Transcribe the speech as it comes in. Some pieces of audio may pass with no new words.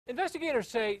Investigators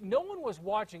say no one was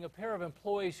watching a pair of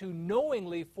employees who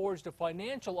knowingly forged a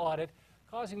financial audit,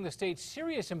 causing the state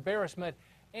serious embarrassment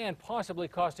and possibly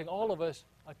costing all of us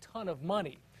a ton of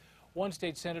money. One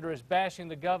state senator is bashing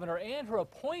the governor and her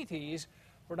appointees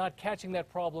for not catching that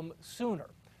problem sooner.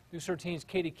 News 13's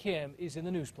Katie Kim is in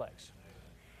the Newsplex.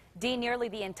 Dean, nearly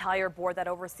the entire board that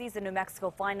oversees the New Mexico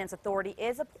Finance Authority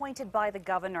is appointed by the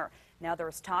governor. Now there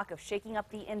is talk of shaking up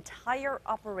the entire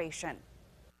operation.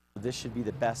 This should be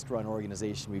the best run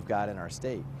organization we've got in our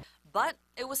state. But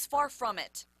it was far from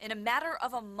it. In a matter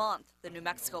of a month, the New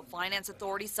Mexico Finance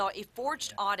Authority saw a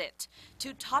forged audit.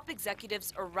 2 top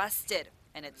executives arrested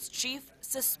and its chief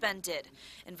suspended.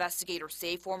 Investigators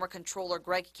say former Controller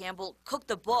Greg Campbell cooked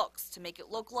the books to make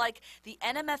it look like the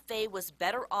NMFA was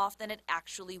better off than it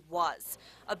actually was.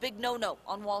 A big no-no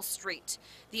on Wall Street.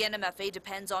 The NMFA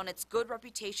depends on its good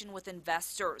reputation with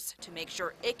investors to make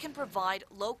sure it can provide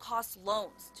low-cost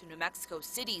loans to New Mexico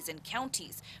cities and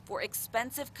counties for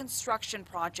expensive construction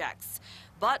projects.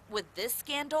 But with this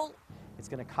scandal, it's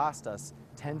going to cost us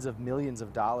tens of millions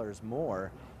of dollars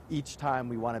more each time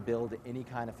we want to build any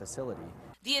kind of facility.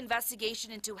 The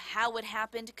investigation into how it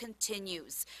happened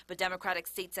continues, but Democratic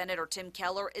State Senator Tim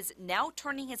Keller is now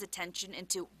turning his attention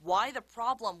into why the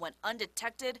problem went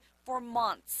undetected for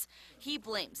months. He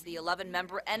blames the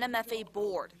 11-member NMFA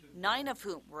board, 9 of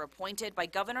whom were appointed by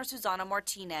Governor Susana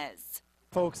Martinez.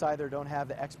 Folks either don't have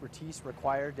the expertise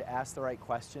required to ask the right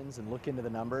questions and look into the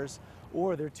numbers,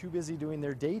 or they're too busy doing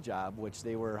their day job, which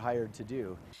they were hired to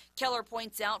do. Keller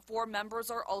points out 4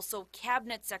 members are also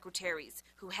cabinet secretaries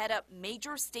who head up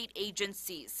major state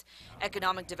agencies.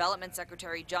 Economic Development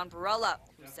Secretary John Barella,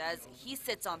 who says he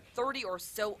sits on 30 or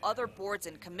so other boards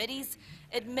and committees,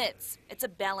 admits it's a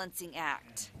balancing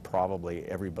act. Probably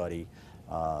everybody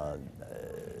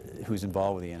who's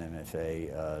involved with the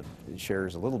NMFA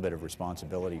shares a little bit of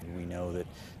responsibility. We know that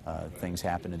things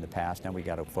happened in the past. Now we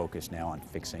got to focus now on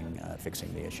fixing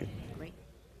the issue. Great.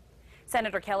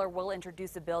 Senator Keller will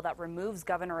introduce a bill that removes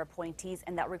governor appointees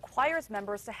and that requires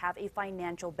members to have a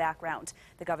financial background.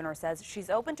 The governor says she's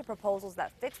open to proposals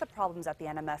that fix the problems at the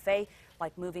NMFA,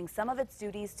 like moving some of its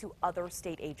duties to other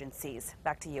state agencies.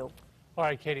 Back to you. All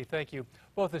right, Katie, thank you.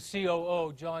 Both the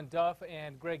COO, John Duff,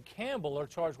 and Greg Campbell are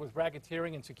charged with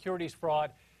racketeering and securities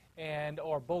fraud and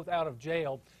are both out of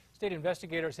jail. State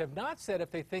investigators have not said if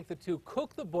they think the 2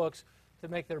 cooked the books to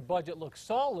make their budget look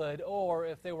solid or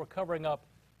if they were covering up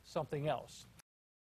something else.